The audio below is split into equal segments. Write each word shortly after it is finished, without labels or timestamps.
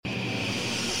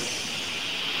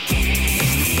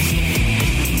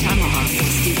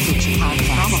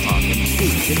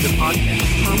Pitcher Podcast.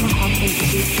 Tomahawk and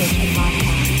Stew Pitcher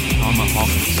Podcast. Tomahawk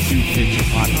and Stew Pitcher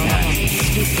Podcast.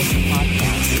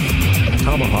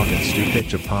 Tomahawk Tomahawk and Stew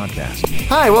Pitcher Podcast. and Stu Pitcher Podcast.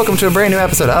 Hi, welcome to a brand new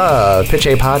episode of Pitch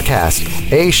A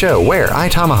Podcast, a show where I,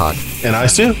 Tomahawk, And I,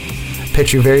 Stu.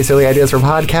 pitch you very silly ideas for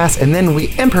podcasts, and then we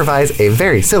improvise a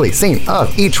very silly scene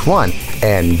of each one.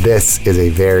 And this is a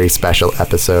very special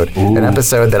episode, an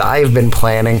episode that I've been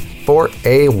planning for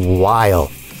a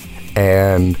while.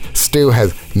 And Stu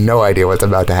has no idea what's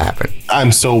about to happen.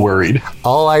 I'm so worried.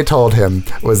 All I told him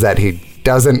was that he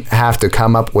doesn't have to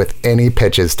come up with any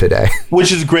pitches today.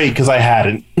 Which is great because I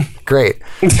hadn't. Great.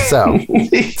 So,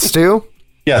 Stu,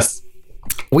 Yes.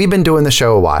 we've been doing the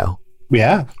show a while.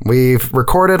 Yeah. We've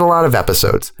recorded a lot of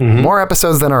episodes, more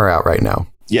episodes than are out right now.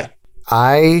 Yeah.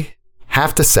 I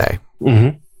have to say,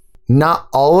 Mm-hmm. not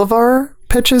all of our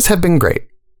pitches have been great.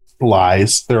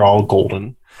 Lies. They're all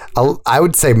golden. I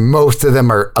would say most of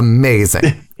them are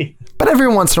amazing. But every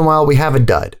once in a while, we have a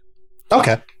dud,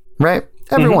 Okay. right?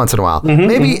 Every once in a while.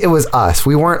 Maybe it was us.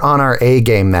 We weren't on our A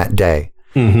game that day.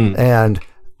 And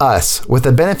us, with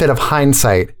the benefit of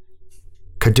hindsight,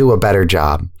 could do a better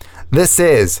job. This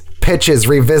is Pitches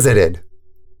Revisited.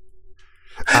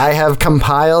 I have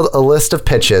compiled a list of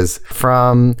pitches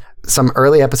from some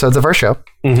early episodes of our show.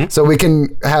 So we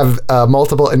can have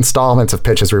multiple installments of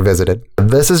Pitches Revisited.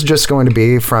 This is just going to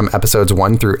be from episodes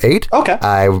 1 through 8. Okay.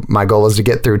 My goal is to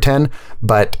get through 10,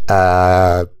 but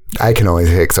I can only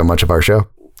take so much of our show.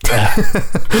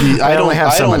 I only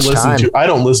have so much time. I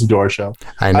don't listen to our show.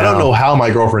 I know. I don't know how my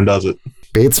girlfriend does it.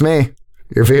 Beats me.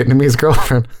 Your Vietnamese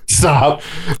girlfriend. Stop.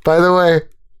 By the way,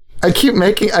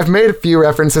 I've made a few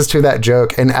references to that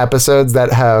joke in episodes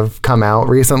that have come out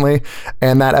recently,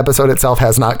 and that episode itself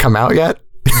has not come out yet.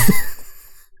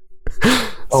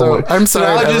 So I'm sorry. So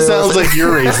now it just sounds like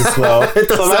you're racist, though.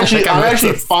 So I'm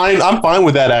actually fine. I'm fine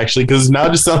with that, actually, because now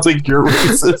it just sounds like you're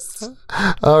racist.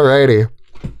 Alrighty.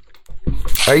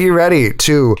 Are you ready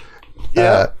to?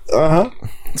 Yeah.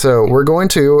 So we're going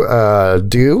to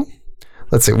do.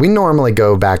 Let's see. We normally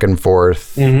go back and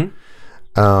forth.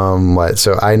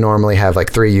 So I normally have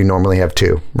like 3. You normally have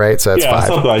 2, right? So that's 5.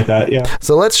 Something like that. Yeah.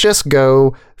 So let's just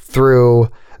go through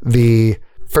the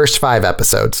first 5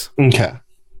 episodes. Okay.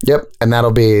 Yep. And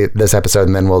that'll be this episode,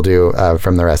 and then we'll do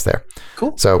from the rest there.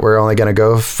 Cool. So we're only going to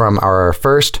go from our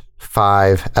first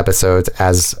 5 episodes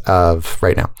as of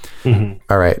right now.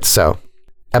 All right. So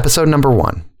episode number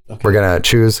 1, we're going to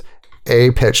choose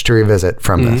a pitch to revisit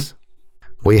from this.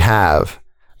 We have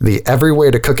the Every Way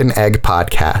to Cook an Egg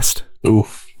podcast.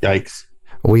 Oof. Yikes.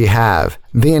 We have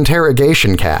the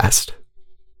Interrogation Cast.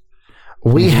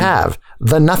 We have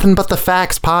the Nothing But the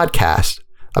Facts podcast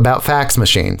about fax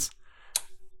machines.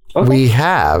 Okay. We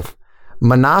have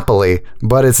Monopoly,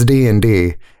 but it's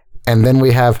D&D. And then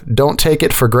we have Don't Take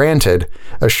It for Granted,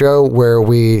 a show where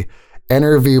we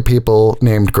interview people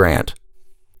named Grant.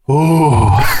 Ooh.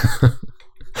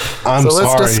 I'm So sorry.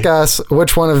 let's discuss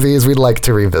which one of these we'd like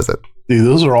to revisit. Dude,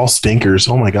 those are all stinkers.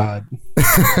 Oh my God.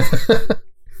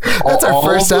 That's our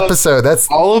first episode. That's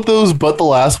all of those, but the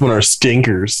last one are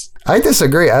stinkers. I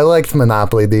disagree. I liked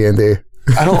Monopoly D&D.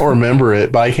 I don't remember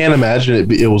it, but I can't imagine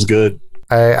it was good.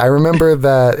 I remember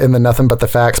that in the Nothing But the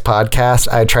Facts podcast,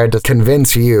 I tried to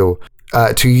convince you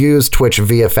to use Twitch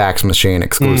via fax machine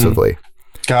exclusively.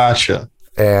 Gotcha.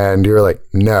 And you were like,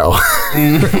 no.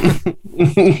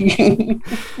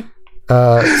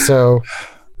 So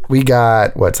we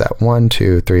got, what's that? 1,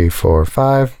 2, 3, 4,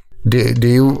 5. Do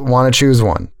you want to choose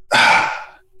one?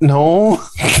 No.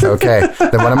 Okay.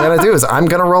 Then what I'm going to do is I'm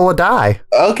going to roll a die.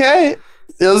 Okay.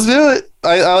 Let's do it.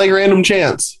 I like random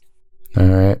chance. All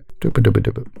right.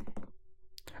 Doopa.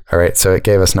 All right. So it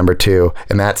gave us number 2,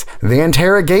 and that's the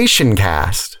Interrogation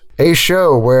Cast, a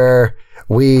show where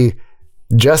we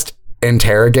just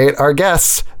interrogate our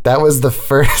guests. That was the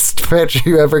first pitch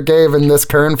you ever gave in this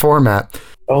current format.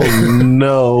 Oh,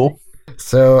 no.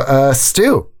 So,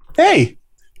 Stu, Hey.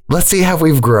 let's see how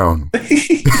we've grown.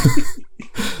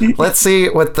 Let's see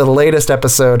what the latest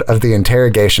episode of the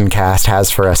Interrogation Cast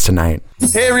has for us tonight.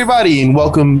 Hey, everybody, and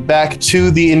welcome back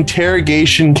to the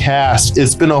Interrogation Cast.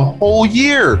 It's been a whole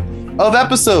year of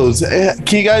episodes.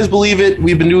 Can you guys believe it?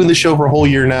 We've been doing the show for a whole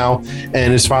year now,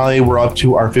 and it's finally, we're up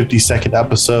to our 52nd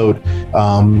episode.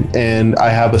 And I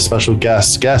have a special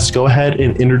guest. Guest, go ahead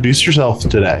and introduce yourself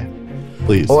today,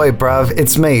 please. Oi, bruv,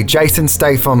 it's me, Jason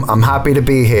Statham. I'm happy to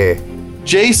be here.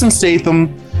 Jason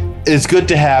Statham, it's good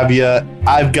to have you.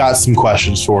 I've got some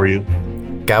questions for you.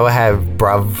 Go ahead,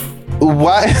 bruv.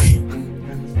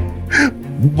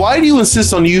 Why do you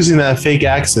insist on using that fake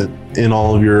accent in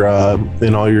all of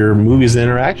your movies and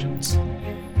interactions?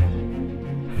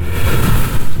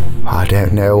 I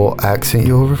don't know what accent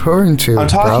you're referring to. I'm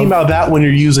talking bruv. about that one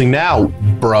you're using now,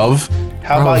 bruv.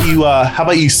 How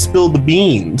about you spill the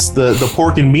beans, the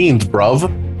pork and beans, bruv?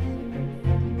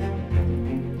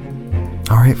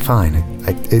 All right, fine.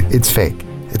 It's fake.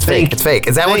 It's fake. It's fake.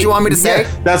 Is that what you want me to say?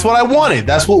 Yeah, that's what I wanted.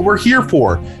 That's what we're here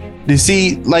for. You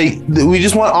see, like, we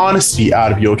just want honesty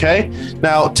out of you, okay?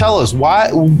 Now, tell us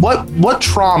what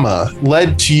trauma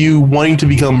led to you wanting to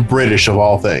become British of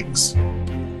all things?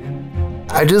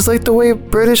 I just like the way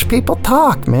British people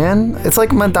talk, man. It's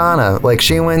like Madonna. Like,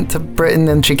 she went to Britain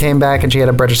and she came back and she had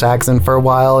a British accent for a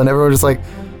while, and everyone was just like,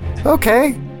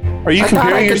 okay. Are you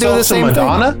comparing yourself to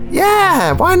Madonna? Thing.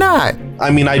 Yeah, why not? I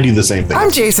mean, I do the same thing.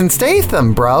 I'm Jason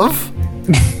Statham, bruv.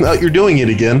 Oh, you're doing it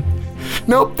again.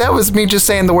 Nope, that was me just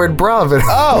saying the word bruv in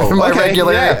my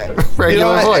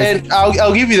regular voice. And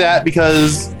I'll give you that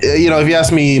because, if you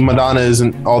ask me, Madonna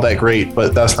isn't all that great,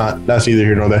 but that's neither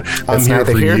here nor there. I'm here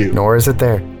for you. Nor is it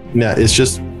there. Yeah, it's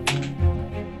just,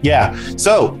 yeah.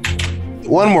 So,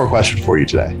 one more question for you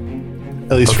today,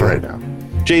 at least for right now.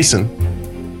 Jason.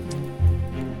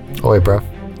 Oi, bro.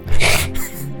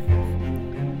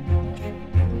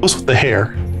 What's with the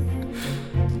hair?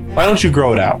 Why don't you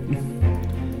grow it out?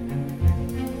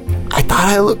 I thought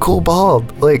I looked cool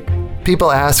bald. Like,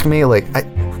 people ask me, like,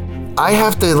 I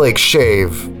have to, like,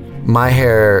 shave my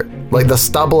hair, like, the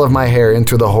stubble of my hair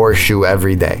into the horseshoe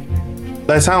every day.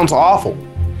 That sounds awful.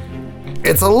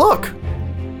 It's a look.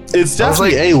 It's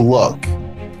definitely a look.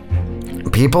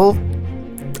 People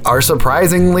are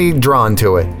surprisingly drawn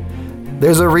to it.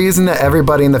 There's a reason that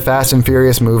everybody in the Fast and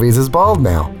Furious movies is bald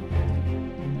now.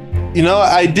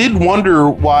 I did wonder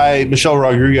why Michelle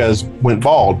Rodriguez went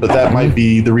bald, but that might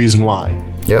be the reason why.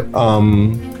 Yep.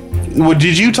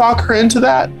 Did you talk her into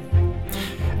that?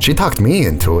 She talked me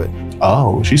into it.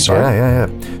 Oh, she started.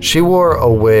 Yeah. She wore a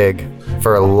wig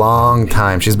for a long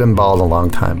time. She's been bald a long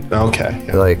time. Okay.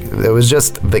 Yeah. Like, it was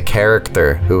just the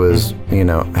character who was,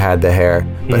 had the hair,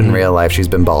 but in real life, she's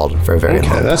been bald for a very long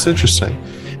time. Okay, that's interesting.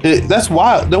 That's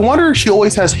wild. No wonder she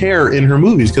always has hair in her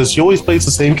movies, because she always plays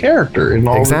the same character in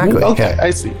all exactly. the movies. Okay, I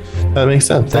see. That makes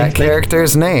sense. That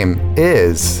character's name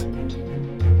is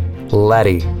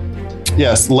Letty.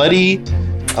 Yes, Letty.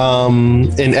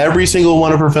 In every single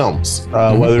one of her films,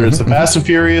 whether it's the Fast and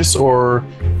Furious or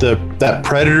that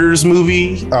Predators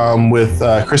movie with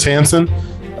Chris Hansen,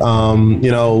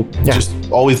 just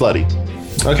always Letty.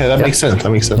 Okay, that makes sense.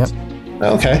 Yep.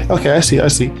 Okay, I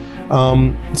see.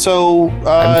 So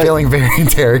I'm feeling very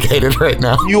interrogated right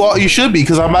now. You should be,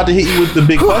 because I'm about to hit you with the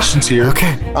big questions here.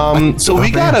 Okay. So we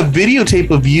got a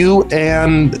videotape of you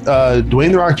and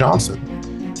Dwayne The Rock Johnson.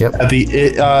 Yep.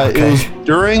 It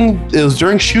was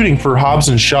during shooting for Hobbs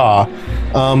and Shaw.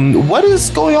 What is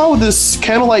going on with this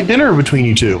candlelight dinner between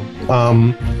you two?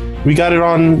 We got it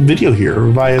on video here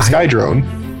via Skydrone.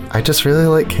 I just really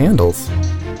like candles.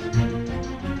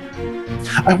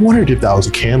 I wondered if that was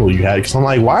a candle you had, because I'm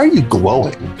like, why are you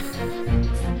glowing?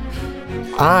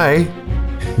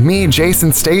 Me,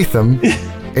 Jason Statham,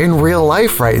 in real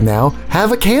life right now,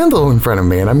 have a candle in front of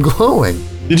me and I'm glowing.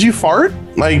 Did you fart?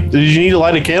 Like, did you need to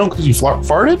light a candle because you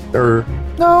farted? Or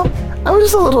no, I was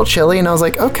just a little chilly and I was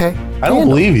like, okay. I don't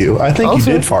believe you. I think you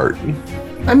did fart.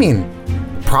 I mean,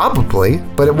 probably,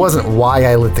 but it wasn't why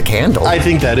I lit the candle. I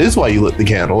think that is why you lit the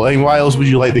candle. I mean, why else would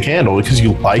you light the candle? Because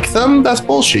you like them? That's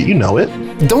bullshit. You know it.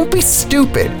 Don't be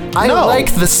stupid. I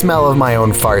like the smell of my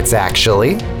own farts,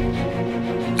 actually.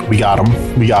 We got him.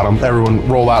 Everyone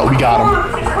roll out. We got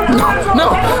him. No.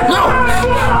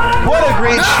 What a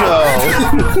great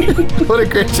show. What a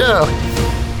great show.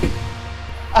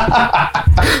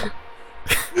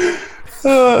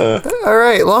 All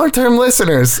right, long-term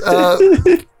listeners,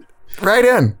 write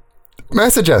in,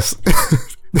 message us.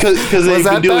 Because they've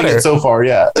been doing it so far,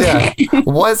 yeah.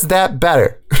 Was that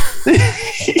better?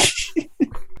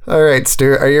 All right,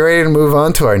 Stu, are you ready to move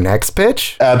on to our next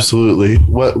pitch? Absolutely.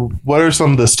 What are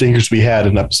some of the stinkers we had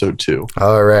in episode 2?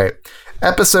 All right.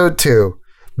 Episode 2.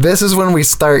 This is when we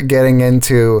start getting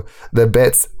into the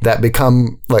bits that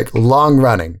become like long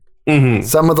running. Mm-hmm.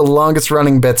 Some of the longest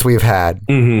running bits we've had.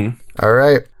 Mm-hmm. All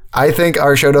right. I think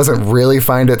our show doesn't really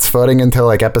find its footing until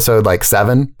like episode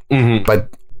 7. Mm-hmm.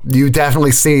 But you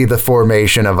definitely see the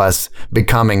formation of us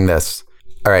becoming this.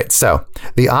 All right. So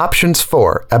the options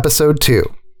for episode 2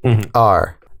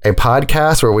 are a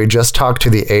podcast where we just talk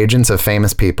to the agents of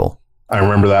famous people. I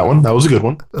remember that one. That was a good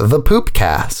one. The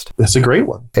Poopcast. That's a great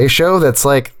one. A show that's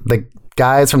like the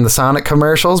guys from the Sonic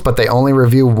commercials, but they only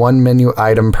review one menu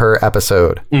item per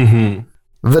episode.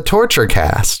 Mm-hmm. The Torture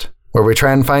Cast, where we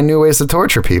try and find new ways to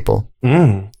torture people.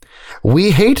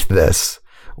 We Hate This,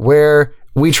 where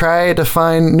we try to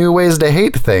find new ways to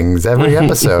hate things every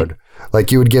episode.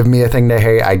 Like you would give me a thing to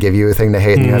hate, I give you a thing to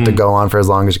hate, and you have to go on for as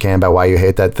long as you can about why you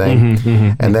hate that thing.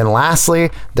 And then lastly,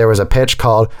 there was a pitch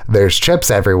called "There's chips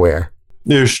everywhere."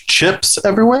 There's chips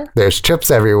everywhere? There's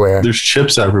chips everywhere. There's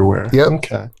chips everywhere. Yep.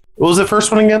 Okay. What was the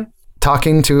first one again?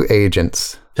 Talking to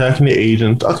agents. Talking to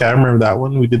agent. Okay, I remember that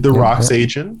one. We did the Rocks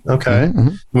agent. Okay.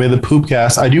 We had the poop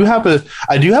cast. I do have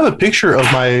a picture of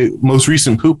my most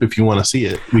recent poop if you want to see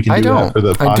it. We can do that for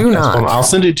the podcast. I do not. I'll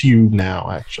send it to you now,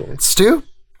 actually. Stu,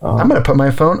 I'm going to put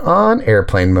my phone on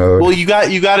airplane mode. Well, you got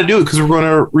to do it because we're going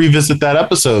to revisit that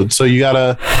episode. So you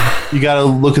gotta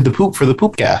look at the poop for the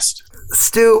poop cast.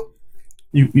 Stu,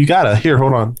 you gotta. Here,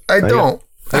 hold on. I don't.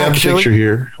 I have the picture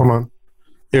here. Hold on.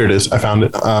 Here it is. I found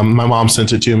it. My mom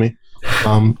sent it to me.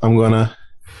 I'm gonna.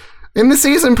 In the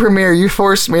season premiere, you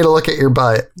forced me to look at your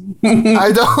butt.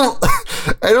 I don't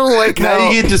like now how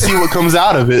you get to see what comes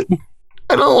out of it.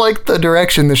 I don't like the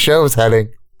direction the show's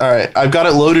heading. All right, I've got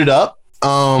it loaded up.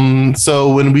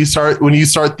 So when you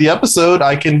start the episode,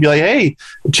 I can be like, hey,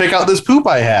 check out this poop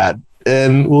I had,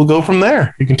 and we'll go from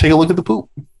there. You can take a look at the poop.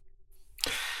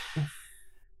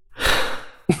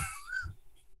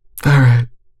 All right.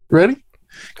 Ready?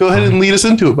 Go ahead and lead us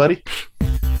into it, buddy.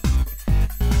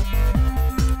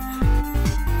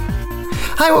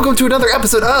 Hi, welcome to another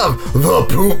episode of The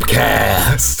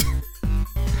Poopcast,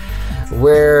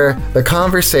 where the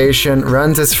conversation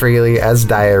runs as freely as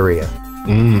diarrhea.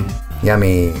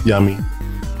 Yummy. Yummy.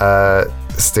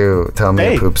 Stu, tell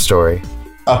me a poop story.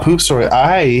 A poop story.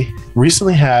 I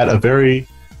recently had a very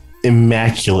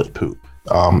immaculate poop.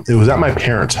 It was at my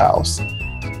parents' house.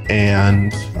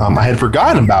 And I had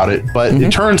forgotten about it, but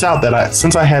it turns out that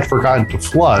since I had forgotten to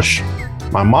flush,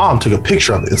 my mom took a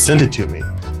picture of it and sent it to me.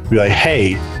 Be like,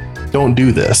 hey, don't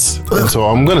do this. And so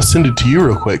I'm going to send it to you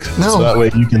real quick so that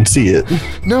way you can see it.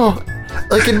 No,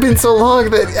 like it'd been so long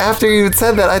that after you had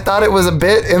said that, I thought it was a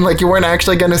bit and like you weren't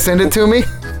actually going to send it to me.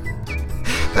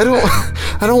 I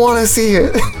don't want to see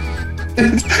it.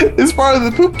 It's part of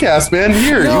the poop cast, man.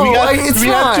 Here, it's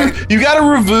not. You got to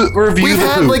review the poop. We've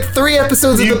had like 3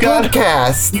 episodes of the poop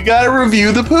cast. You got to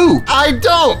review the poop. I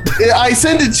don't. I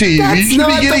send it to you. That's you should not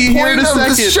be getting the here in a point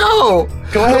of second. the show.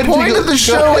 Go ahead. The point of the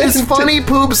show is funny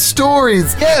poop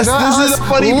stories. Yes, this is a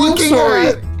funny poop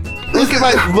story.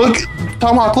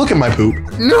 Tomahawk, look at my poop.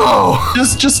 No.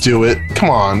 Just do it. Come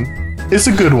on. It's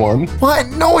a good one. What?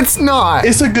 No, it's not.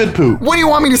 It's a good poop. What do you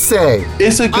want me to say?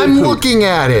 It's a good poop. I'm looking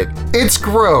at it. It's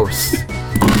gross.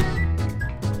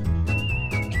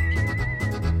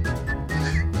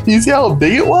 You see how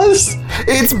big it was?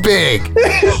 It's big.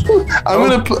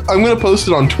 I'm gonna post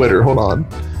it on Twitter. Hold on.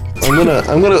 I'm gonna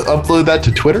upload that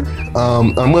to Twitter.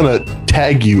 I'm gonna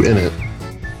tag you in it.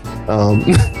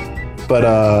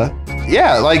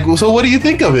 Yeah. Like, so what do you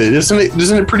think of it? Isn't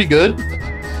it pretty good?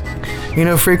 You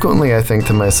know, frequently I think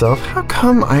to myself, how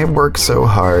come I work so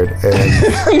hard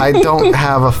and I don't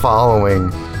have a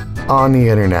following on the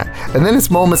internet? And then it's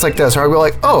moments like this where I go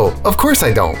like, oh, of course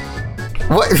I don't.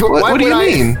 What do you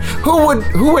mean? Who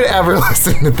would ever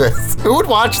listen to this? Who would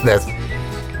watch this?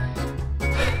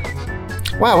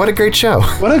 Wow, what a great show.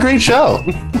 What a great show.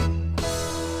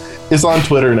 It's on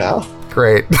Twitter now.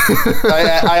 Great.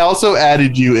 I also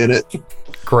added you in it.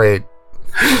 Great.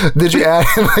 Did you add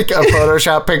like a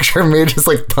Photoshop picture of me just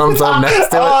like thumbs up next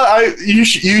to it? You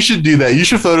should do that. You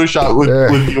should Photoshop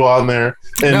with you on there.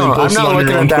 And no, then post I'm not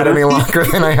looking at that any longer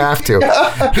than I have to.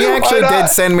 He actually did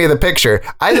send me the picture.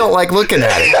 I don't like looking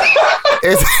at it.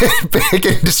 Is it big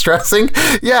and distressing?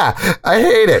 Yeah, I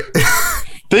hate it.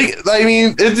 I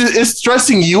mean, it's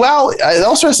stressing you out. It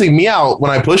was stressing me out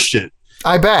when I pushed it.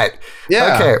 I bet.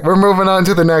 Yeah. Okay, we're moving on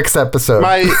to the next episode.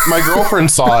 My girlfriend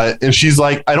saw it and she's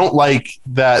like, I don't like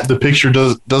that the picture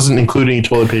doesn't include any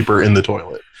toilet paper in the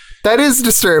toilet. That is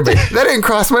disturbing. That didn't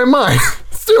cross my mind.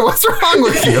 Dude, what's wrong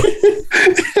with you?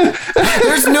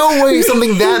 There's no way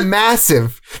something that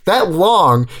massive, that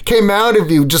long, came out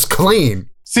of you just clean.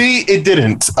 See, it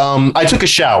didn't. I took a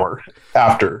shower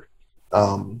after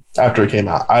it came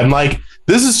out. I'm like,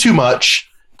 this is too much.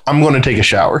 I'm going to take a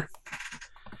shower.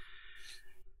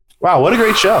 Wow, what a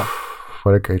great show.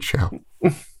 What a great show.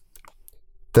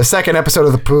 The second episode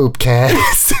of the Poop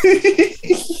Cast.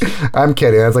 I'm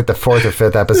kidding. That's like the 4th or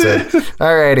 5th episode.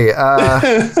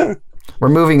 Alrighty. We're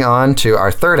moving on to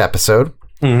our 3rd episode.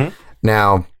 Mm-hmm.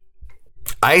 Now,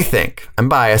 I'm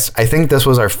biased. I think this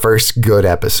was our first good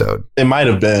episode. It might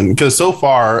have been because so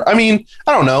far, I mean,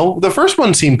 I don't know. The first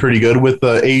one seemed pretty good with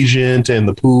the agent and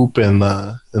the poop and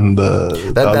the.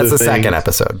 That's the second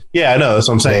episode. Yeah, I know. That's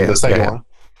what I'm saying. The second one.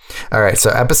 All right, so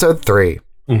episode 3,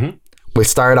 we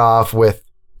start off with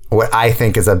what I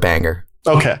think is a banger.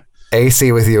 Okay.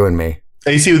 AC with You and Me.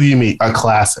 AC with You and Me, a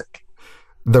classic.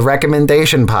 the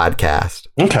recommendation podcast.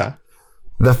 Okay.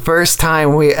 The first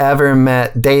time we ever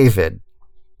met David.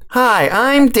 Hi,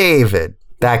 I'm David.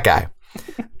 That guy.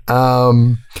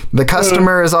 The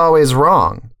customer is always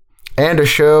wrong. And a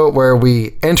show where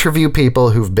we interview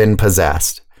people who've been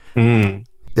possessed.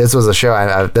 This was a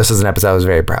show. This was an episode I was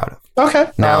very proud of. Okay.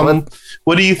 Now,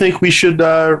 what do you think we should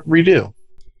redo?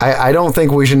 I don't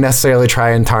think we should necessarily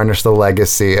try and tarnish the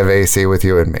legacy of AC with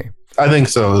you and me. I think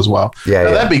so as well. Yeah.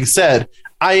 That being said,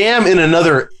 I am in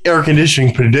another air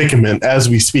conditioning predicament as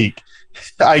we speak.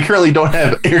 I currently don't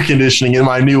have air conditioning in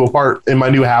my new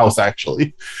house.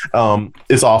 Actually,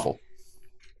 it's awful.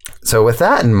 So with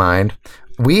that in mind,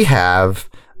 we have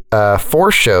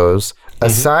 4 shows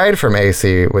aside from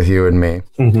AC with you and me.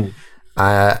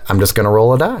 I'm just going to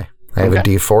roll a die. I have a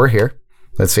D4 here.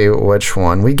 Let's see which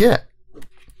one we get.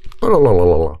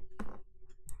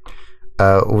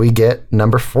 We get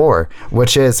number 4,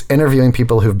 which is interviewing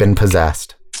people who've been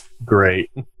possessed. Great.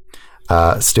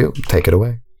 Stu, take it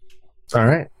away. All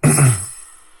right.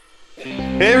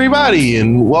 Hey, everybody,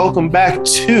 and welcome back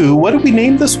to... What did we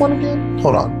name this one again?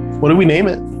 Hold on. What did we name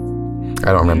it?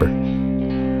 I don't remember.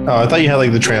 Oh, I thought you had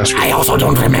like the transcript. I also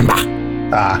don't remember.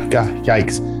 Ah, God,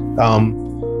 yikes.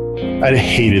 I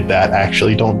hated that,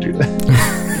 actually. Don't do that.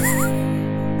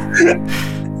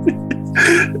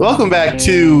 Welcome back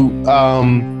to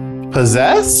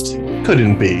Possessed?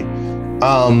 Couldn't be.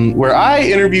 Where I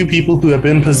interview people who have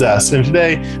been possessed. And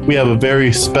today we have a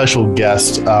very special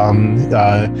guest.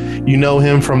 You know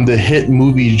him from the hit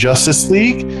movie Justice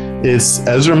League. It's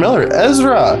Ezra Miller.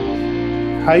 Ezra,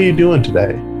 how you doing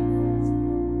today?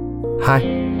 Hi.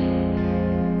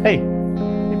 Hey,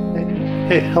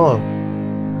 hello.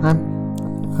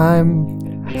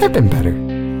 I've been better.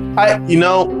 I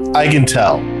can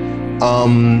tell.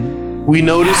 We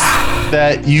noticed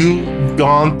that you've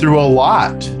gone through a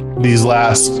lot this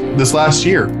last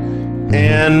year.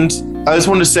 And I just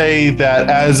wanted to say that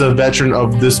as a veteran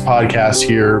of this podcast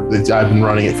here, I've been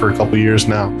running it for a couple of years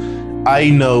now.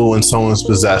 I know when someone's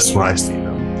possessed when I see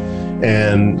them.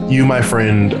 And you, my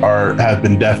friend, have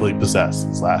been definitely possessed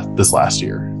this last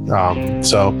year.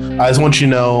 So I just want you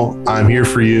to know I'm here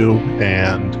for you,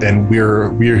 and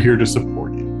we're here to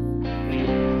support you.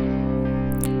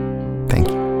 Thank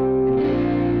you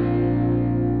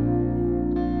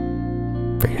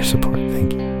for your support.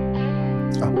 Thank you.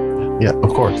 Oh, yeah,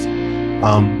 of course.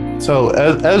 So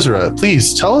Ezra,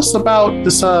 please tell us about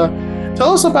this.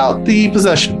 Tell us about the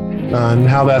possession and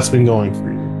how that's been going for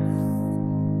you.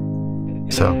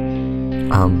 So,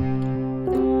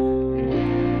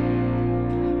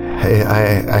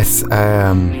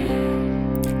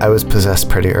 I was possessed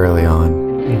pretty early on.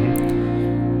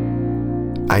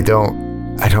 I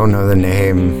don't know the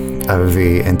name of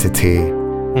the entity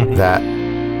that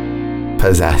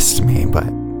possessed me,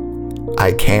 but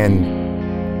I can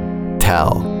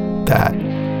tell that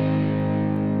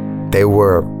they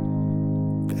were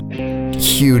a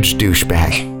huge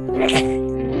douchebag.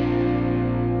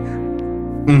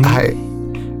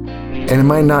 And it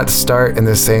might not start in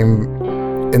the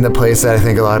place that I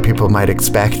think a lot of people might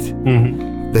expect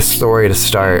this story to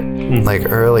start. Like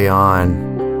early on,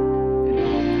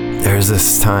 there was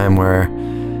this time where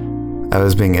I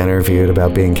was being interviewed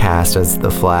about being cast as the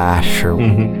Flash or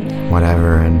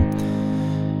whatever, and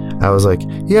I was like,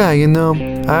 yeah,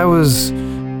 I was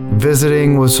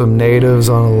visiting with some natives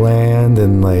on a land,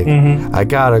 and like I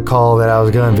got a call that I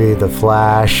was gonna be the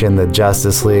Flash in the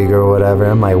Justice League or whatever.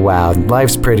 I'm like, wow,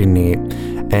 life's pretty neat,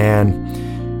 and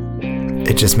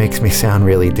it just makes me sound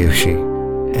really douchey,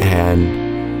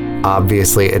 and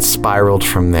obviously it spiraled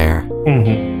from there.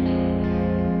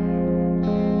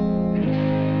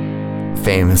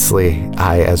 Famously,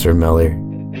 I, Ezra Miller,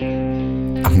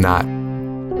 I'm not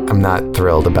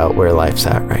thrilled about where life's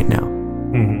at right now.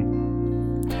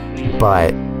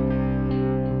 But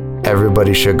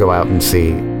everybody should go out and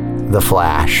see The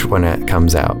Flash when it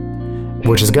comes out,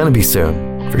 which is going to be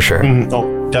soon, for sure.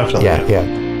 Oh, definitely. Yeah.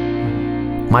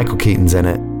 Michael Keaton's in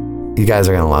it. You guys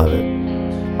are going to love it.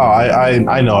 Oh,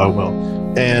 I know I will.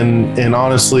 And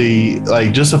honestly,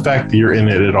 like, just the fact that you're in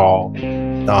it at all,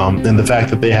 and the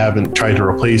fact that they haven't tried to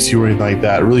replace you or anything like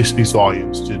that really speaks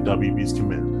volumes to WB's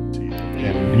commitment to you.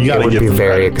 And you got to give them It would be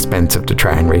very credit. expensive to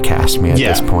try and recast me at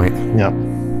this point. Yeah.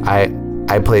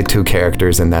 I played 2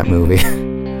 characters in that movie.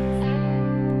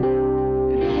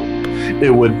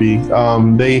 It would be.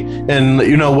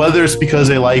 Whether it's because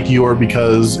they like you or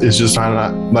because it's just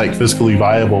not like fiscally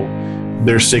viable,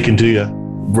 they're sticking to you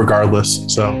regardless.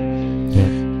 So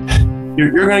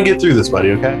you're going to get through this,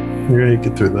 buddy. Okay, you're going to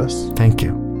get through this. Thank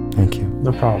you.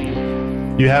 No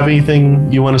problem. Do you have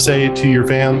anything you want to say to your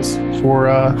fans before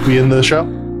we end the show?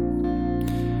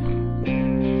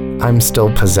 I'm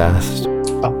still possessed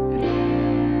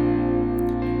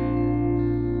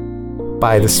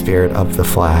by the spirit of the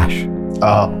Flash.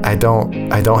 I don't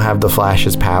have the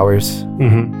Flash's powers,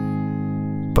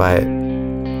 but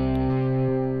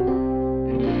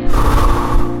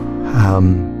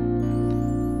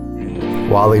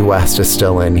Wally West is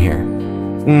still in here.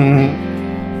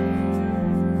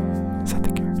 Is that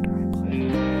the character I play?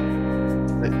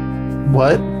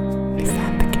 What? Is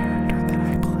that the character that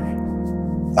I play?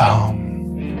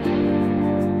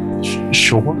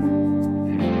 Sure.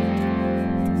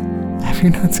 Have you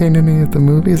not seen any of the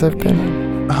movies I've been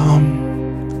in?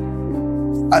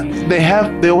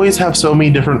 They always have so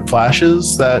many different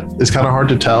Flashes that it's kind of hard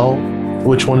to tell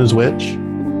which one is which.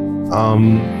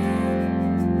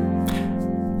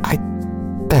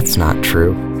 That's not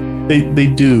true. They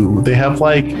do. They have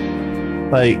like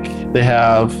they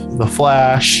have the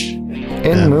Flash.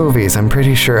 In movies, I'm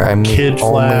pretty sure I'm the Kid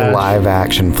only Flash. live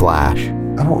action Flash.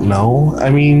 I don't know. I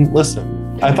mean,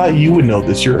 listen. I thought you would know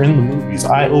this. You're in the movies.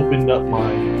 I opened up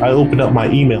my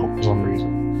email for some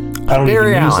reason. I don't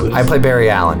Barry even use Allen. this. I play Barry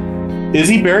Allen. Is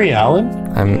he Barry Allen?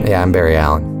 I'm Barry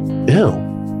Allen.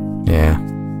 Ew. Yeah.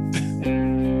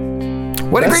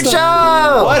 What a That's great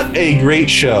show! What a great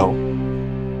show.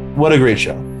 What a great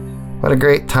show. What a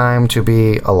great time to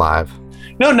be alive.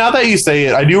 No, now that you say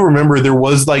it, I do remember there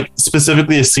was like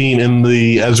specifically a scene in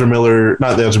the Ezra Miller,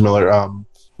 not the Ezra Miller,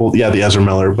 the Ezra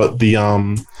Miller, but the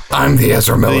I'm the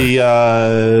Ezra Miller.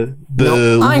 I'm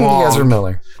the Ezra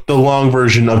Miller. The long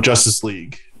version of Justice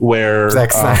League where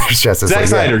Zack Snyder's Justice League. Zack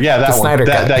Snyder, yeah, that the one. Snyder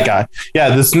guy. That guy.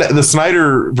 Yeah, the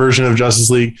Snyder version of Justice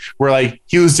League where like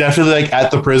he was definitely like at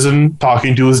the prison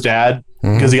talking to his dad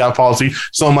because he got policy.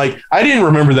 So I'm like, I didn't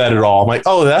remember that at all. I'm like,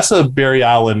 oh, that's a Barry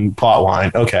Allen plot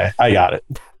line. Okay, I got it.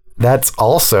 That's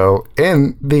also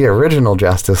in the original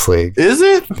Justice League. Is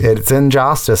it? It's in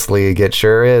Justice League. It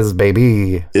sure is,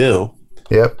 baby. Ew.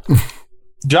 Yep.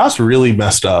 Joss really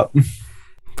messed up.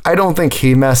 I don't think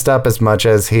he messed up as much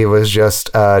as he was just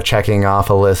checking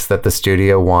off a list that the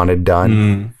studio wanted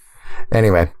done.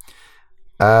 Anyway,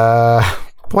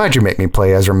 why'd you make me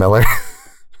play Ezra Miller?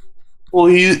 Well,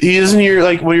 he isn't your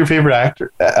like one of your favorite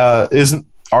actor.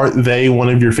 Aren't they one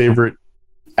of your favorite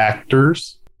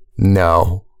actors?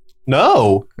 No.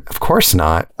 No. Of course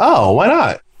not. Oh, why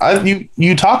not?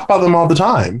 You talk about them all the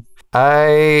time.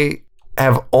 I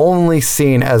have only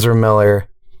seen Ezra Miller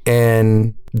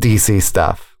in DC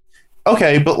stuff.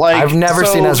 Okay, but like I've never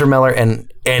seen Ezra Miller in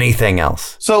anything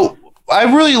else. So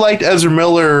I really liked Ezra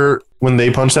Miller when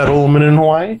they punched that old woman in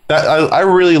Hawaii. That I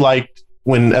really liked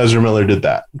when Ezra Miller did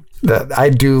that. I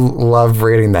do love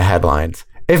reading the headlines.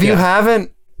 If you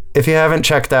haven't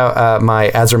checked out my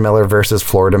Ezra Miller versus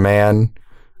Florida Man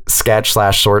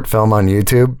sketch/short film on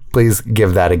YouTube, please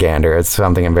give that a gander. It's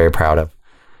something I'm very proud of.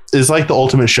 It's like the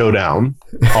ultimate showdown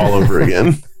all over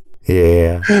again.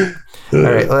 Yeah. All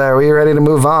right. Are we ready to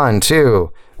move on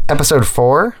to episode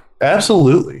 4?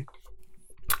 Absolutely.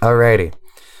 Alrighty.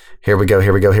 Here we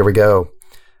go.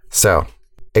 So,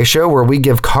 a show where we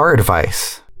give car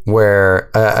advice,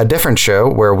 where a different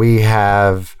show where we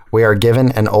are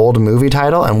given an old movie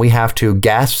title and we have to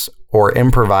guess or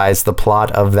improvise the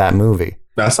plot of that movie.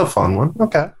 That's a fun one.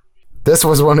 Okay. This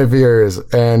was one of yours,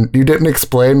 and you didn't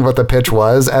explain what the pitch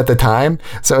was at the time,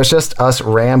 so it's just us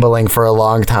rambling for a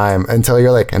long time until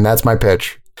you're like, and that's my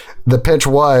pitch. The pitch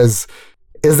was,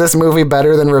 is this movie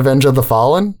better than Revenge of the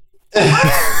Fallen?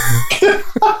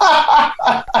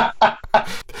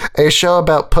 A show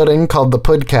about pudding called The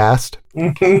Pudcast.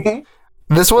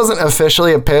 This wasn't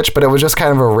officially a pitch, but it was just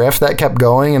kind of a riff that kept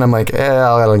going, and I'm like,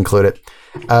 I'll include it.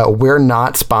 We're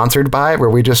not sponsored by it, where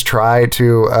we just try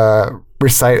to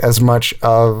recite as much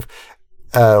of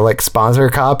like sponsor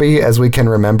copy as we can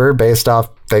remember based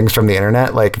off things from the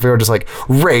internet. Like if we were just like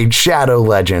Raid Shadow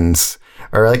Legends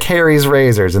or like Harry's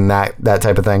Razors and that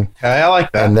type of thing. I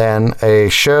like that. And then a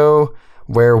show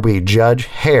where we judge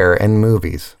hair in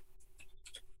movies.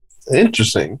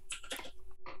 Interesting.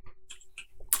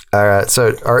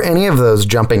 So are any of those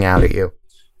jumping out at you?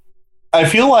 I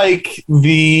feel like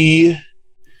the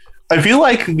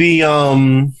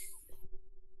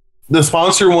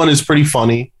sponsor one is pretty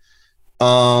funny.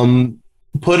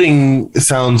 Pudding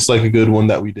sounds like a good one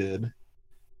that we did.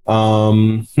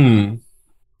 Trying to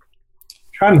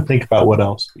think about what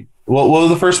else. What was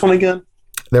the first one again?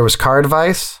 There was car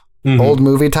advice, old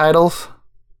movie titles.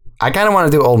 I kind of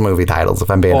want to do old movie titles if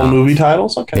I'm being honest. Old movie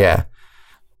titles? Okay. Yeah.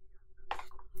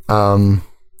 I'm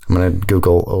gonna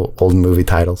Google old movie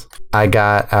titles. I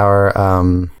got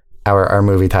our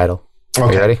movie title. Okay.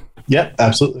 Are you ready? Yep,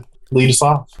 absolutely. Lead us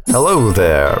off. Hello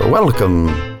there. Welcome,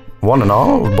 one and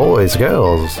all, boys,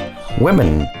 girls,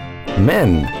 women,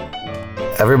 men,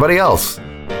 everybody else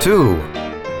to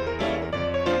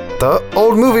the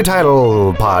Old Movie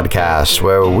Title Podcast,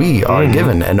 where we are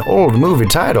given an old movie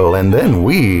title and then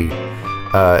we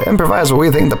improvise what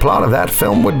we think the plot of that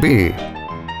film would be.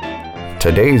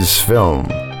 Today's film,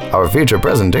 our feature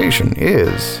presentation,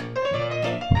 is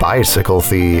Bicycle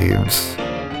Thieves.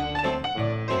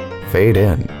 Fade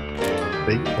in.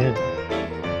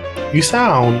 You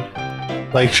sound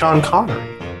like Sean Connery.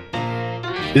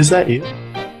 Is that you?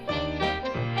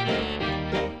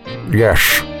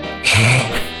 Yes.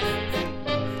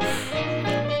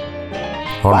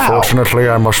 Unfortunately,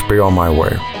 I must be on my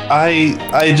way.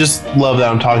 I just love that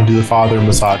I'm talking to the father of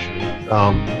misogyny,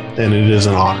 and it is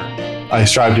an honor. I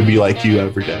strive to be like you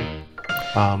every day.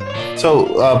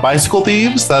 So, Bicycle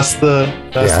Thieves, that's the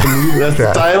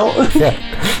title? Yeah.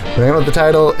 The name of the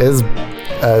title is,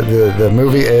 the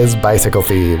movie is Bicycle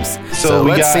Thieves. So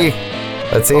let's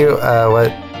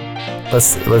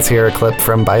hear a clip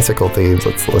from Bicycle Thieves.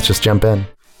 Let's just jump in.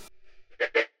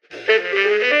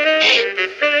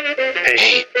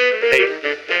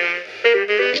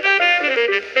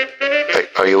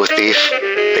 Are you a thief?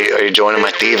 Are you joining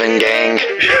my thieving gang?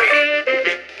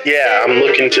 Yeah, I'm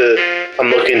looking to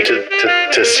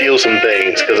steal some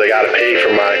things because I gotta pay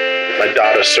for my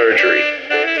daughter's surgery.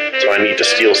 So I need to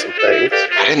steal some things.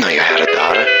 I didn't know you had a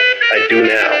daughter. I do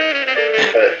now.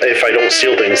 If I don't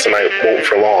steal things, then I won't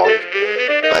for long.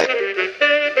 But,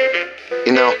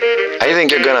 I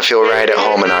think you're gonna feel right at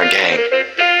home in our gang.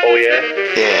 Oh yeah?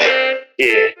 Yeah.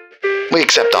 Yeah. We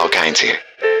accept all kinds here.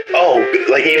 Oh,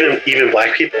 like even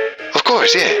black people? Of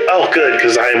course, yeah. Oh, good,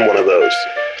 because I am one of those.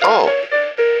 Oh.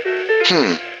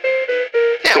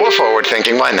 Yeah, we're forward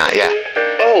thinking. Why not? Yeah.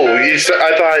 Oh,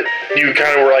 I thought you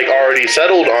kind of were like already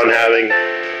settled on having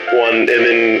one, and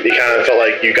then it kind of felt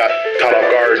like you got caught off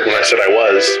guard when I said I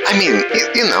was. I mean,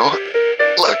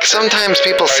 look, sometimes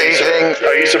people say things.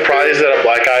 Are you surprised that a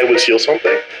black guy would steal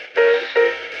something?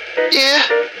 Yeah,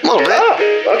 a little bit.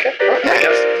 Oh, okay. Well, Yeah. I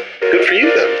guess good for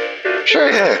you then. Sure,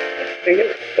 yeah.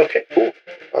 Okay, cool.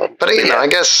 But I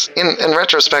guess in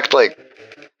retrospect, like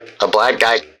a black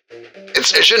guy, it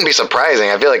shouldn't be surprising.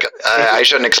 I feel like I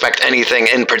shouldn't expect anything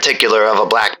in particular of a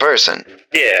black person.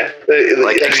 Yeah.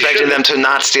 Like expecting them to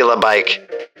not steal a bike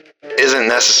isn't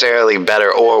necessarily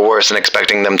better or worse than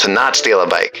expecting them to not steal a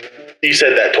bike. You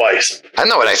said that twice. I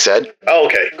know what I said. Oh,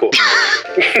 okay, cool.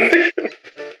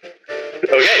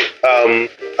 Okay,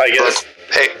 I guess. Look,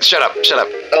 hey, shut up.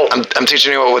 Oh. I'm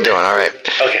teaching you what we're doing. All right.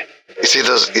 Okay. You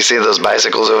see those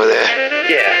bicycles over there?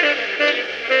 Yeah.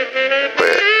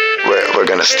 We're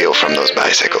gonna steal from those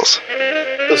bicycles.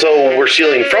 So we're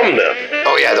stealing from them.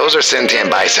 Oh yeah, those are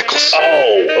sentient bicycles.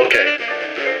 Oh, okay.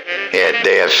 Yeah,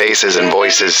 they have faces and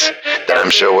voices that I'm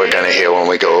sure we're gonna hear when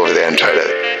we go over there and try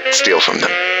to steal from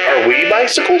them. Are we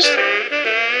bicycles?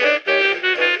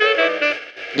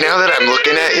 Now that I'm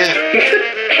looking at you,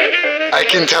 I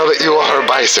can tell that you are a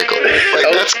bicycle. Like,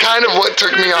 that's kind of what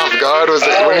took me off guard, was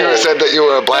that when you said that you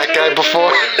were a black guy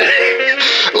before.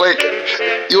 Like,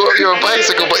 you're a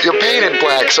bicycle, but you're painted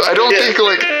black, so I don't think,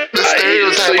 like, the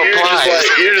stereotype applies.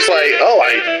 You're just like, oh,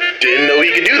 I didn't know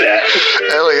he could do that.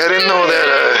 I didn't know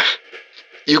that,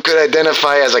 you could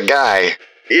identify as a guy.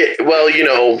 Yeah, well,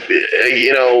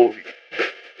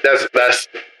 that's,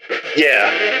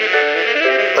 yeah.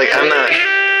 Like, I'm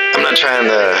not trying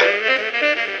to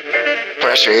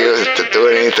pressure you to do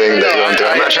anything that you want to do.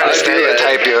 I'm not trying to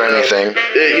stereotype you or anything.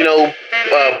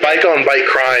 Bike on bike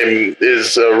crime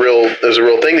is a real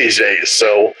thing these days.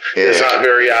 So it's not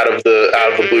very out of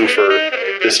the blue for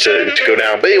this to go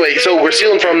down. But anyway, so we're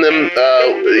stealing from them.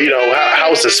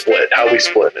 How's the split? How are we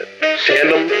splitting it?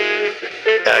 Tandem?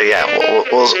 Yeah,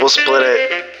 we'll split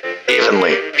it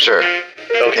evenly. Sure.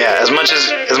 Okay. Yeah, as much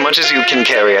as you can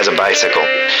carry as a bicycle.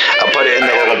 I'll put it in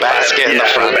the little basket in the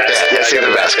front. Yeah, I see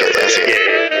the basket.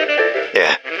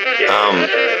 Yeah.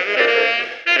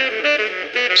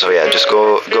 So yeah, just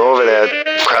go over there,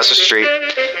 across the street,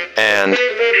 and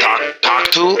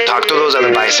talk to those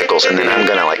other bicycles, and then I'm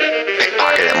gonna like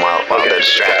pickpocket them while they're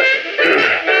distracted.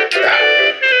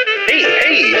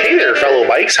 Hey there, fellow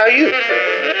bikes. How you?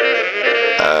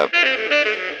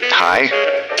 Hi.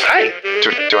 Hi.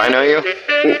 Do I know you?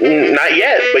 Not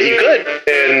yet, but you could.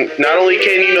 And not only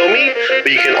can you know me,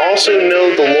 but you can also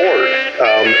know the Lord.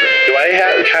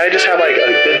 Can I just have like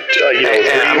a good,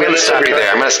 Hey, I'm gonna stop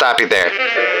you there.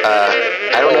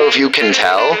 I don't know if you can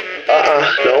tell.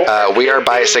 No. We are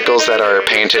bicycles that are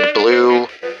painted blue,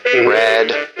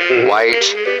 red, white.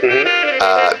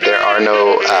 There are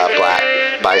no black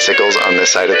bicycles on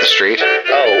this side of the street.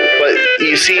 Oh, but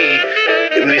you see,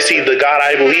 you see, the God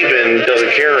I believe in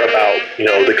doesn't care about,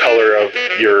 the color of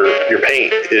your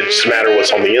paint. It just matters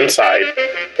what's on the inside.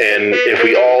 And if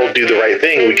we all do the right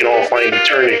thing, we can all find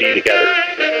eternity together.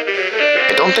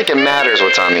 I don't think it matters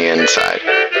what's on the inside.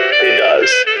 It does.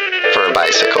 For a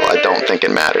bicycle, I don't think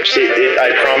it matters.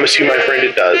 I promise you, my friend,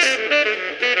 it does.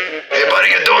 Hey, buddy,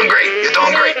 you're doing great. You're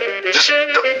doing great. Just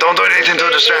don't do anything to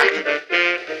distract me.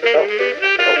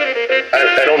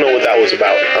 I don't know what that was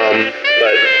about.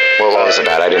 But what was it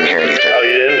about? I didn't hear anything. Oh,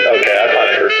 you didn't? Okay, I thought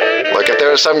I heard something. Look, if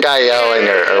there was some guy yelling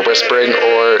or whispering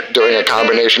or doing a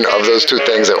combination of those two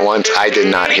things at once, I did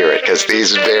not hear it because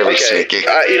these are very sneaky.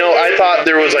 I thought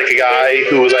there was like a guy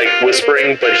who was like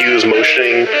whispering, but he was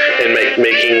motioning and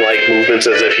making like movements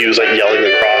as if he was like yelling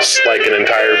across like an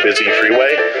entire busy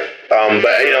freeway. I'm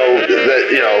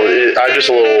just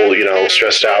a little,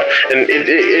 stressed out, and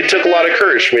it took a lot of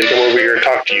courage for me to come over here and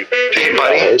talk to you. Hey,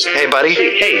 buddy.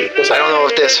 Hey, what's up? I don't know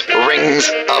if this rings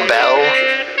a bell.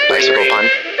 Bicycle pun.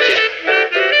 Yeah.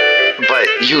 But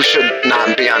you should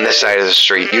not be on this side of the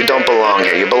street. You don't belong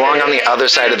here. You belong on the other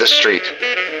side of the street.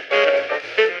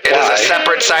 It is a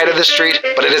separate side of the street,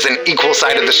 but it is an equal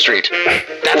side of the street.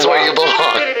 That's where you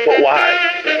belong. But why?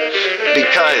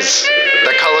 Because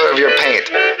the color of your paint.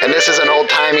 And this is an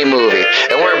old-timey movie.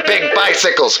 And we're big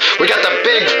bicycles. We got the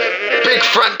big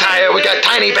front tire. We got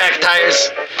tiny back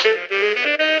tires.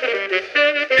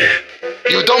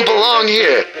 You don't belong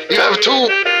here. You have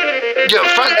your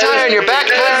front tire and your back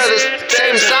tire are the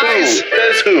same size.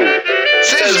 Says who?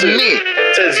 Says me.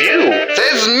 Says you.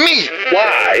 Says me.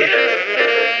 Why?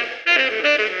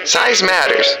 Size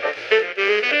matters.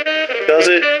 Does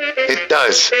it? It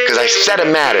does, because I said it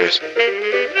matters.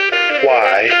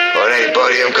 Why? But hey,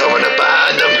 buddy, I'm coming up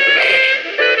behind them.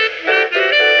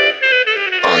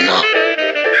 Oh no.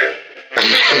 I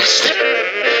made a mistake.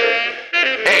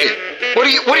 Hey, what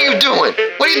are you doing?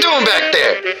 What are you doing back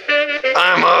there?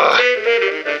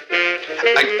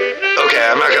 Okay,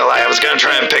 I'm not gonna lie, I was gonna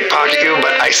try and pickpocket you,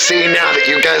 but I see now that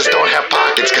you guys don't have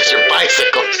pockets because you're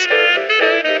bicycles.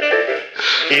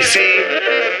 You see,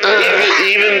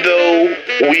 even though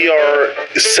we are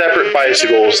separate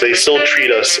bicycles, they still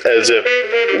treat us as if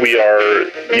we are,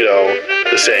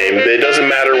 the same. It doesn't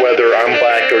matter whether I'm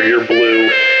black or you're blue,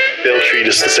 they'll treat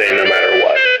us the same no matter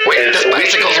what. Wait, this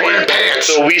bicycle's wearing pants.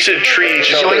 So we should treat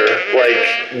each other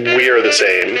like we are the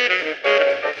same.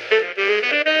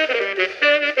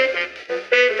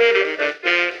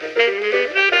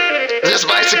 This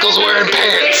bicycle's wearing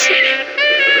pants.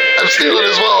 I'm stealing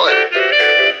his wallet.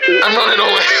 I'm running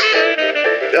away.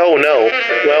 Oh no.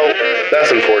 Well,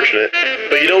 that's unfortunate.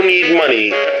 But you don't need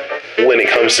money when it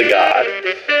comes to God.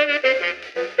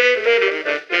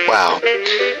 Wow.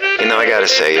 I gotta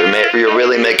say, you're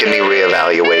really making me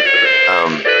reevaluate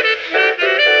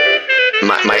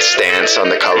my stance on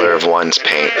the color of one's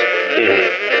paint. Mm-hmm.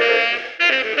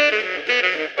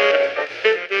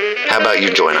 How about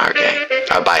you join our gang,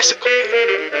 our bicycle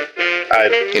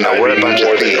gang? We're a bunch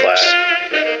of thieves.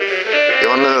 You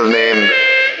wanna know the name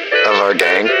of our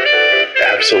gang?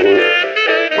 Absolutely.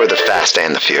 We're the Fast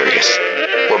and the Furious.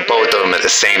 We're both of them at the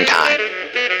same time.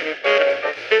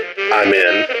 I'm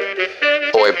in.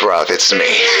 Boy, bruv, it's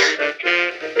me.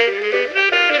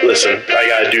 Listen, I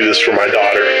gotta do this for my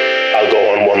daughter. I'll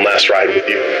go on one last ride with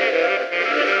you.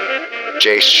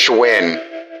 Jay Schwinn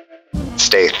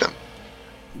Statham.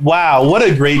 Wow, what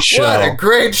a great show. What a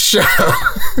great show.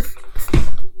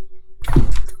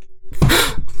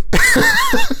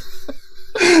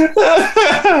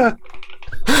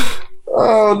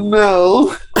 Oh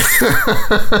no.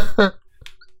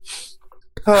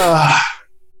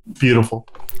 Beautiful.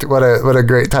 What a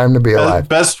great time to be alive.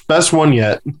 Best one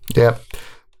yet. Yep.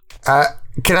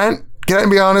 Can I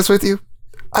be honest with you?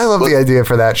 I love the idea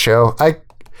for that show.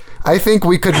 I think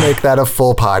we could make that a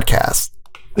full podcast.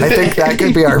 I think that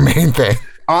could be our main thing.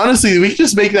 Honestly, we could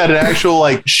just make that an actual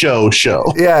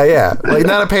show. Yeah. Like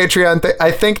not a Patreon thing.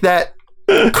 I think that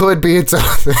could be its own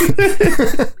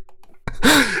thing.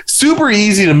 Super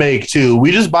easy to make too.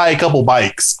 We just buy a couple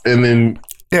bikes and then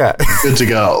good to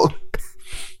go.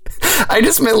 I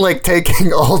just meant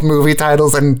taking old movie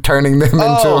titles and turning them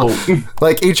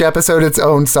into each episode its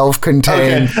own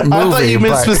self-contained movie. I thought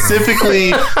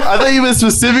you meant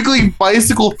specifically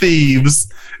Bicycle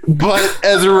Thieves, but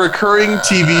as a recurring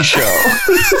TV show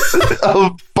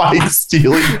of bike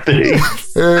stealing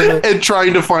things and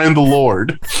trying to find the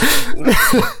Lord.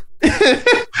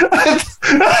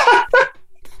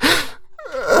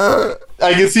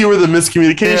 I can see where the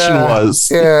miscommunication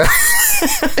was. Yeah.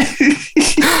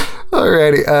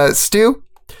 Alrighty. Stu,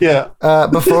 Yeah.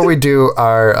 Before we do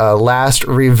our last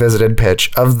revisited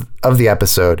pitch of the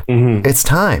episode, it's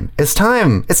time. It's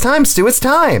time. It's time, Stu. It's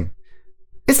time.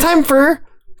 It's time for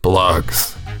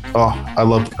plugs. Oh, I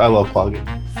love plugging.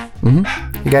 You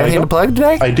got anything to plug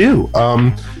today? I do.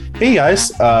 Hey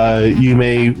guys, you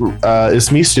may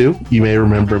it's me, Stu. You may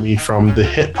remember me from the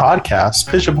hit podcast,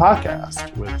 Pitch a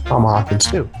Podcast with Tomahawk and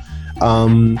Stu,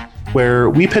 where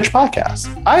we pitch podcasts.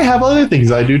 I have other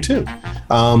things I do too.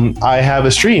 I have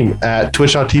a stream at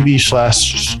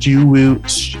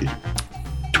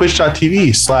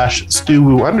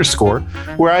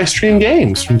twitch.tv/stewoo_, where I stream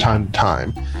games from time to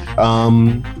time.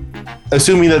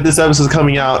 Assuming that this episode is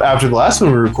coming out after the last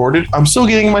one we recorded, I'm still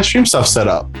getting my stream stuff set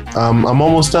up. I'm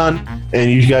almost done, and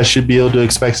you guys should be able to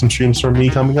expect some streams from me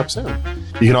coming up soon.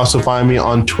 You can also find me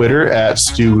on Twitter at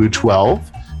StewWoo12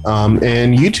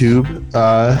 and YouTube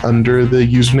under the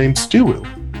username StewWoo,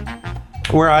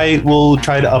 where I will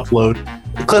try to upload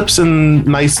clips and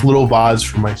nice little VODs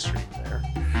from my stream there.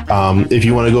 If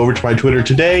you want to go over to my Twitter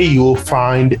today, you will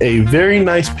find a very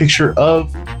nice picture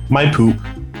of my poop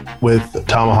with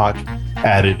Tomahawk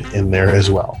added in there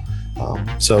as well.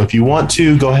 So if you want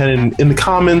to go ahead and in the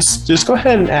comments, just go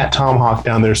ahead and add Tomahawk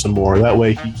down there some more. That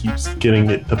way he keeps getting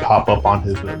it to pop up on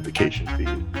his notification feed.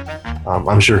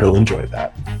 I'm sure he'll enjoy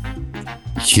that.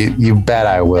 You bet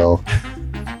I will.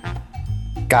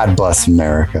 God bless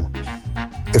America.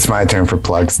 It's my turn for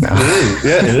plugs now. It is.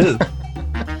 Yeah, it is.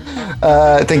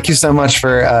 Thank you so much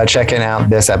for checking out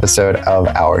this episode of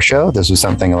our show. This was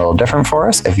something a little different for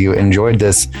us. If you enjoyed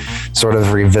this sort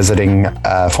of revisiting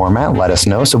format, let us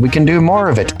know so we can do more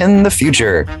of it in the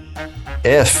future.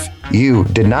 If you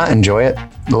did not enjoy it,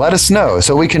 let us know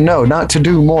so we can know not to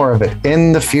do more of it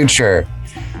in the future.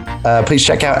 Please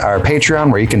check out our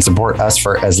Patreon, where you can support us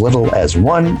for as little as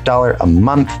 $1 a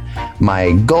month.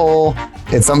 My goal,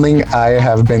 it's something I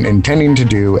have been intending to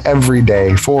do every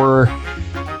day for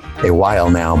a while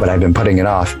now, but I've been putting it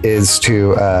off, is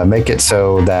to make it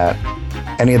so that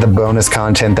any of the bonus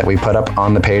content that we put up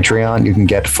on the Patreon, you can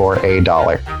get for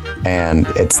 $1. And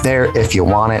it's there if you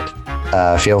want it.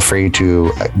 Feel free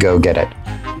to go get it.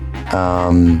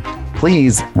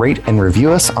 Please rate and review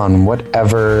us on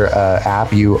whatever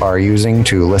app you are using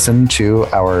to listen to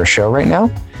our show right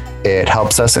now. It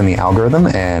helps us in the algorithm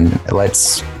and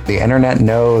lets the internet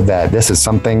know that this is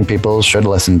something people should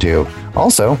listen to.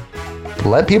 Also,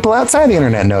 let people outside the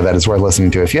internet know that it's worth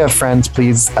listening to. If you have friends,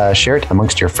 please share it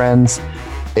amongst your friends.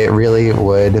 It really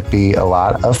would be a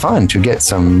lot of fun to get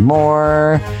some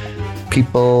more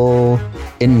people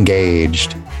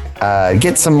engaged.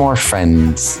 Get some more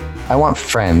friends. I want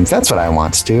friends. That's what I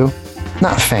want, Stu.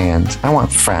 Not fans. I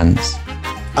want friends.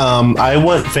 I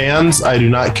want fans. I do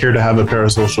not care to have a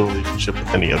parasocial relationship with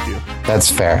any of you. That's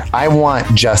fair. I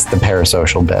want just the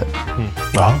parasocial bit.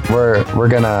 We're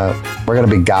gonna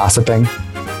be gossiping.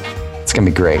 It's gonna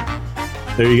be great.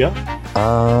 There you go.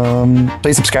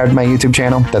 Please subscribe to my YouTube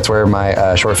channel. That's where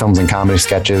my short films and comedy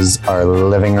sketches are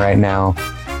living right now.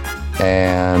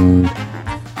 And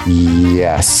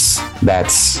yes,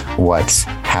 that's what's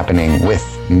happening with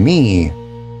me.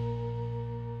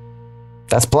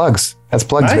 That's plugs. That's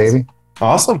plugs, Nice. baby.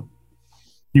 Awesome.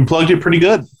 You plugged it pretty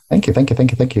good. Thank you.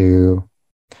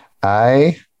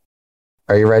 Are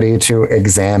you ready to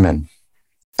examine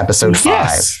episode 5?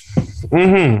 Yes.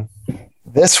 Mm-hmm.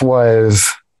 This was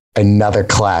another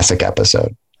classic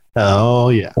episode Oh,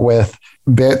 yeah. with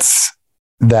bits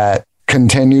that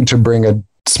continued to bring a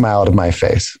smile to my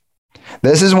face.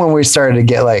 This is when we started to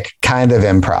get like kind of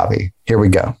improv-y. Here we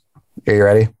go. Are you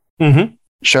ready? Mm-hmm.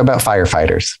 Show about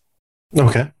firefighters.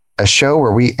 Okay. A show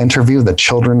where we interview the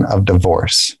children of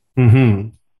divorce. Mm-hmm.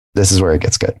 This is where it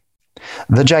gets good.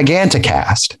 The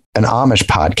Giganticast, an Amish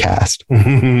podcast.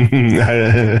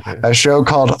 A show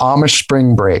called Amish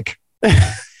Spring Break.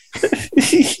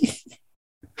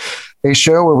 A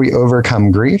show where we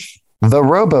overcome grief. The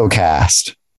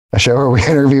Robocast, a show where we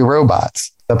interview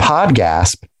robots. The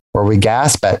Podgasp, where we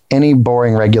gasp at any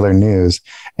boring regular news.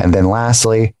 And then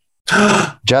lastly,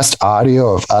 just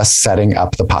audio of us setting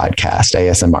up the podcast,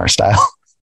 ASMR style.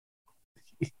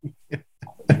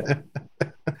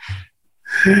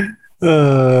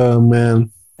 Oh,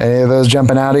 man. Any of those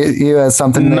jumping out at you as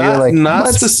something that you're like, not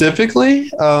 "Let's-"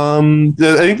 specifically. I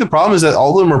think the problem is that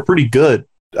all of them are pretty good.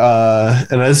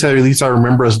 And at least I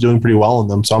remember us doing pretty well in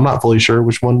them. So I'm not fully sure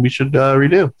which one we should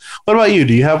redo. What about you?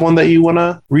 Do you have one that you want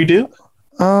to redo?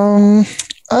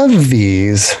 Of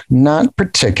these, not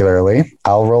particularly.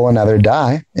 I'll roll another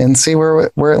die and see where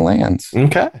it lands.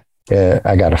 Okay.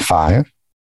 I got a 5.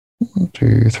 1,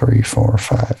 2, 3, 4,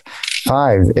 5.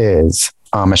 5 is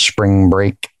Amish Spring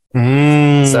Break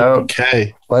So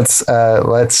okay. let's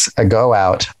go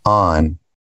out on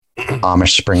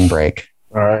Amish spring break.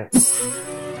 All right.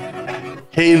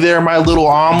 Hey there, my little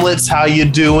omelets. How you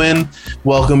doing?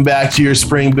 Welcome back to your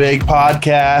Spring Bake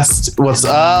podcast. What's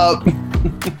up?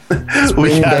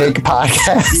 Spring Bake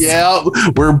podcast. Yeah,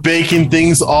 we're baking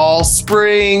things all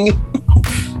spring.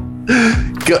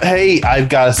 Hey, I've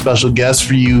got a special guest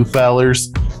for you,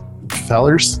 fellers.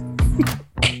 Fellers?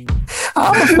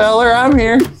 I'm a feller. I'm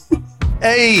here.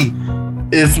 Hey,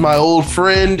 it's my old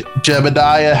friend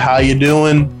Jebediah. How you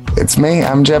doing? It's me.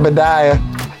 I'm Jebediah.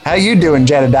 How you doing,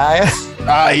 Jedediah?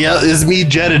 Yeah, it's me,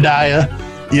 Jedediah.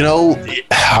 You know,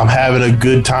 I'm having a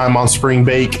good time on Spring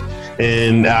Bake,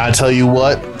 and I tell you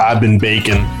what, I've been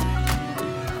baking.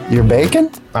 You're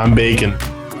baking? I'm baking.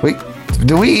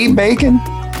 Do we eat bacon?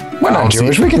 We're not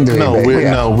Jewish. We can do it.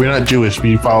 We're not Jewish.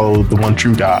 We follow the one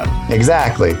true God.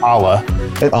 Exactly. Allah.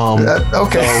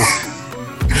 Okay.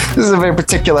 This is a very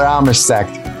particular Amish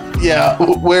sect. Yeah,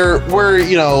 we're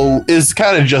it's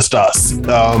kind of just us.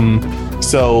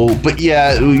 But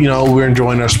yeah, we're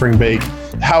enjoying our spring break.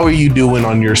 How are you doing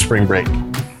on your spring break?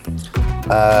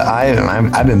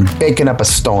 I've been baking up a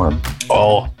storm.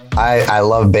 Oh, I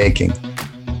love baking.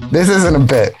 This isn't a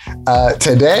bit.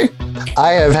 Today,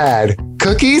 I have had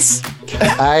cookies.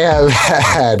 I have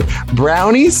had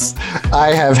brownies.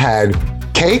 I have had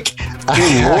cake.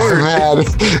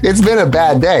 It's been a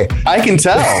bad day. I can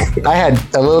tell. I had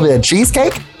a little bit of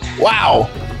cheesecake. Wow.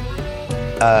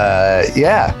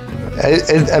 Yeah.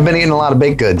 I've been eating a lot of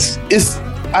baked goods.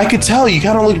 I could tell you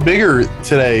kind of look bigger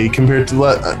today compared to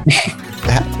what.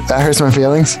 That hurts my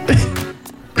feelings.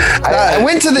 I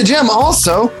went to the gym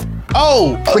also.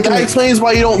 Oh, that explains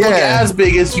why you don't look as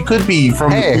big as you could be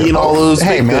from eating all those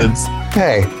baked goods.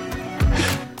 Hey.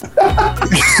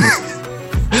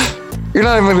 You're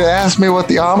not even going to ask me what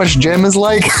the Amish gym is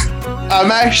like? I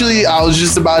was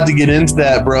just about to get into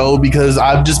that, bro, because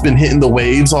I've just been hitting the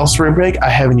waves all spring break. I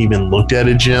haven't even looked at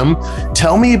a gym.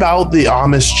 Tell me about the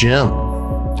Amish gym.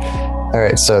 All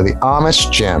right, so the Amish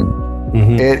gym,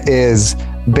 it is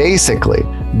basically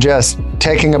just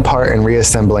taking apart and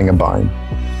reassembling a barn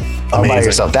all by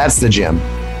yourself. That's the gym.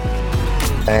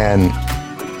 And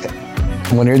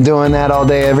when you're doing that all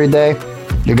day, every day,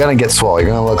 you're going to get swole. You're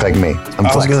going to look like me.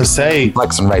 I was going to say, I'm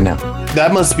flexing right now.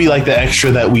 That must be like the extra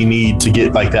that we need to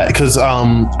get like that. Because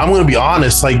I'm going to be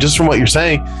honest, like just from what you're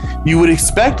saying, you would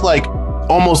expect like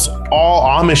almost all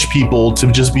Amish people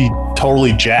to just be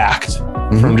totally jacked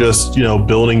from just,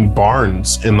 building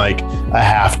barns in like a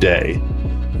half day.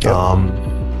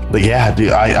 Yep. But yeah,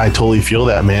 dude, I totally feel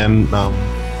that, man.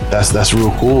 That's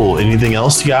real cool. Anything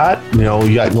else you got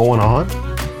going on?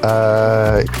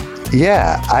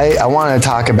 Yeah, I want to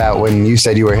talk about when you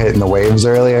said you were hitting the waves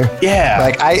earlier.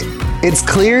 Yeah. It's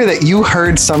clear that you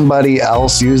heard somebody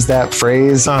else use that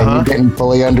phrase and you didn't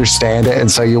fully understand it.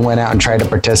 And so you went out and tried to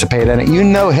participate in it.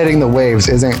 Hitting the waves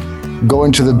isn't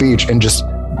going to the beach and just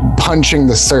punching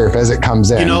the surf as it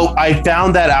comes in. I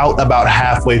found that out about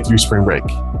halfway through spring break.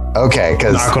 Okay,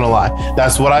 because not gonna lie,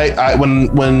 that's what I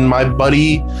when my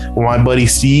buddy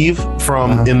Steve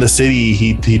from in the city,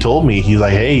 he told me, he's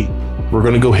like, hey, we're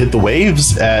gonna go hit the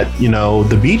waves at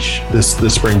the beach this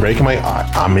spring break. I'm like,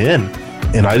 I'm in,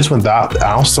 and I just went out.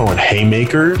 I was throwing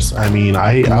haymakers. I mean,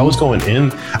 I was going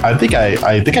in. I think I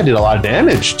did a lot of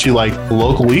damage to like the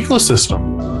local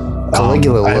ecosystem.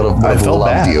 Caligula would have loved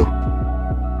bad. you.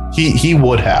 He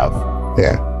would have.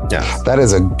 Yeah. Yeah. That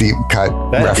is a deep cut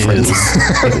reference.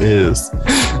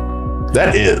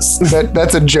 That is.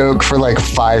 That's a joke for like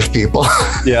 5 people.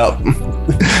 Yep.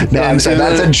 No, I'm saying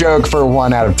that's a joke for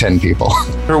 1 out of 10 people.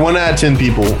 For 1 out of 10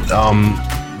 people.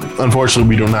 Unfortunately,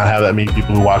 we do not have that many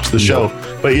people who watch the show.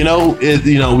 But we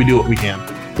do what we can.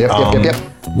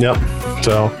 Yep.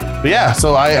 So, but yeah,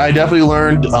 so I definitely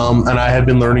learned, and I have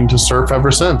been learning to surf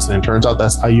ever since. And it turns out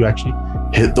that's how you actually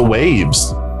hit the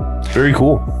waves. Very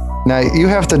cool. Now you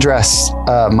have to dress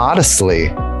modestly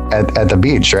at the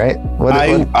beach, right?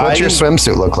 What's your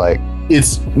swimsuit look like?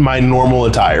 It's my normal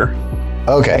attire.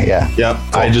 Okay, yeah. Yep.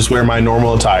 Cool. I just wear my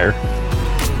normal attire.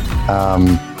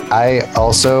 I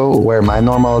also wear my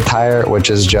normal attire,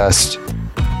 which is just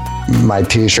my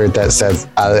t-shirt that says,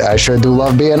 I sure do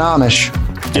love being Amish,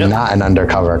 and not an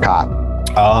undercover cop.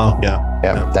 Oh, yeah.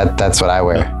 Yep, that's what I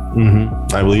wear.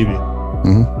 I believe you.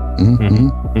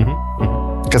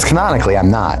 Because canonically,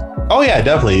 I'm not. Oh yeah,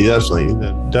 definitely.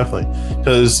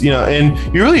 Because and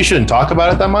you really shouldn't talk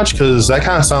about it that much, because that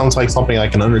kind of sounds like something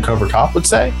like an undercover cop would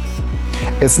say.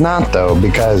 It's not though,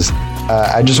 because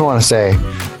I just want to say,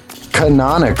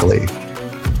 canonically,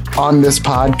 on this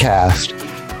podcast,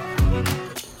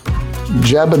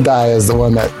 Jebediah is the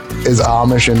one that is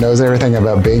Amish and knows everything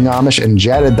about being Amish, and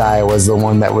Jedediah was the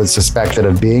one that was suspected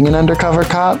of being an undercover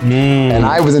cop. And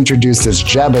I was introduced as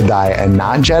Jebediah and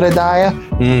not Jedediah.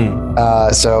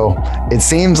 So it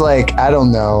seems like, I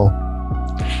don't know,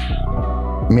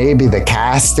 maybe the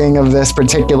casting of this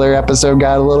particular episode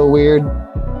got a little weird.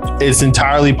 It's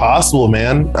entirely possible,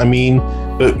 man. I mean,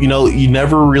 but you know, you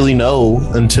never really know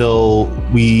until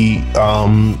we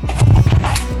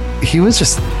He was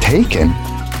just taken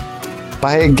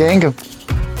by a gang of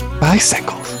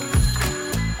bicycles.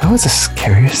 That was the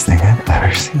scariest thing I've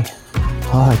ever seen.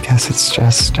 Well, I guess it's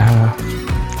just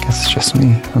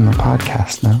me on the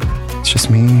podcast now. It's just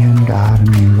me and God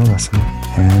and you, the listener.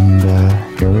 And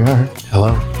here we are.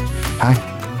 Hello. Hi.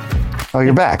 Oh,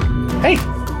 you're back. Hey.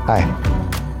 Hi.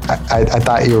 I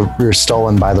thought you were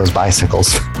stolen by those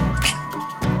bicycles.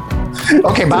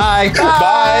 Okay, bye.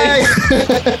 Bye.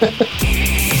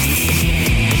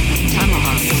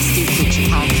 Tomahawk and Stew Kitchen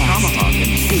Podcast. Tomahawk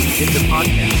and Stew Kitchen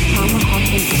Podcast. Tomahawk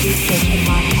and Stew Kitchen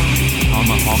Podcast.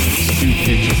 Tomahawk and Stew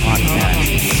Kitchen Podcast. Tomahawk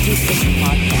and Stew Kitchen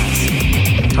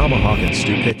Podcast. Tomahawk and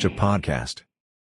Stew Kitchen Podcast.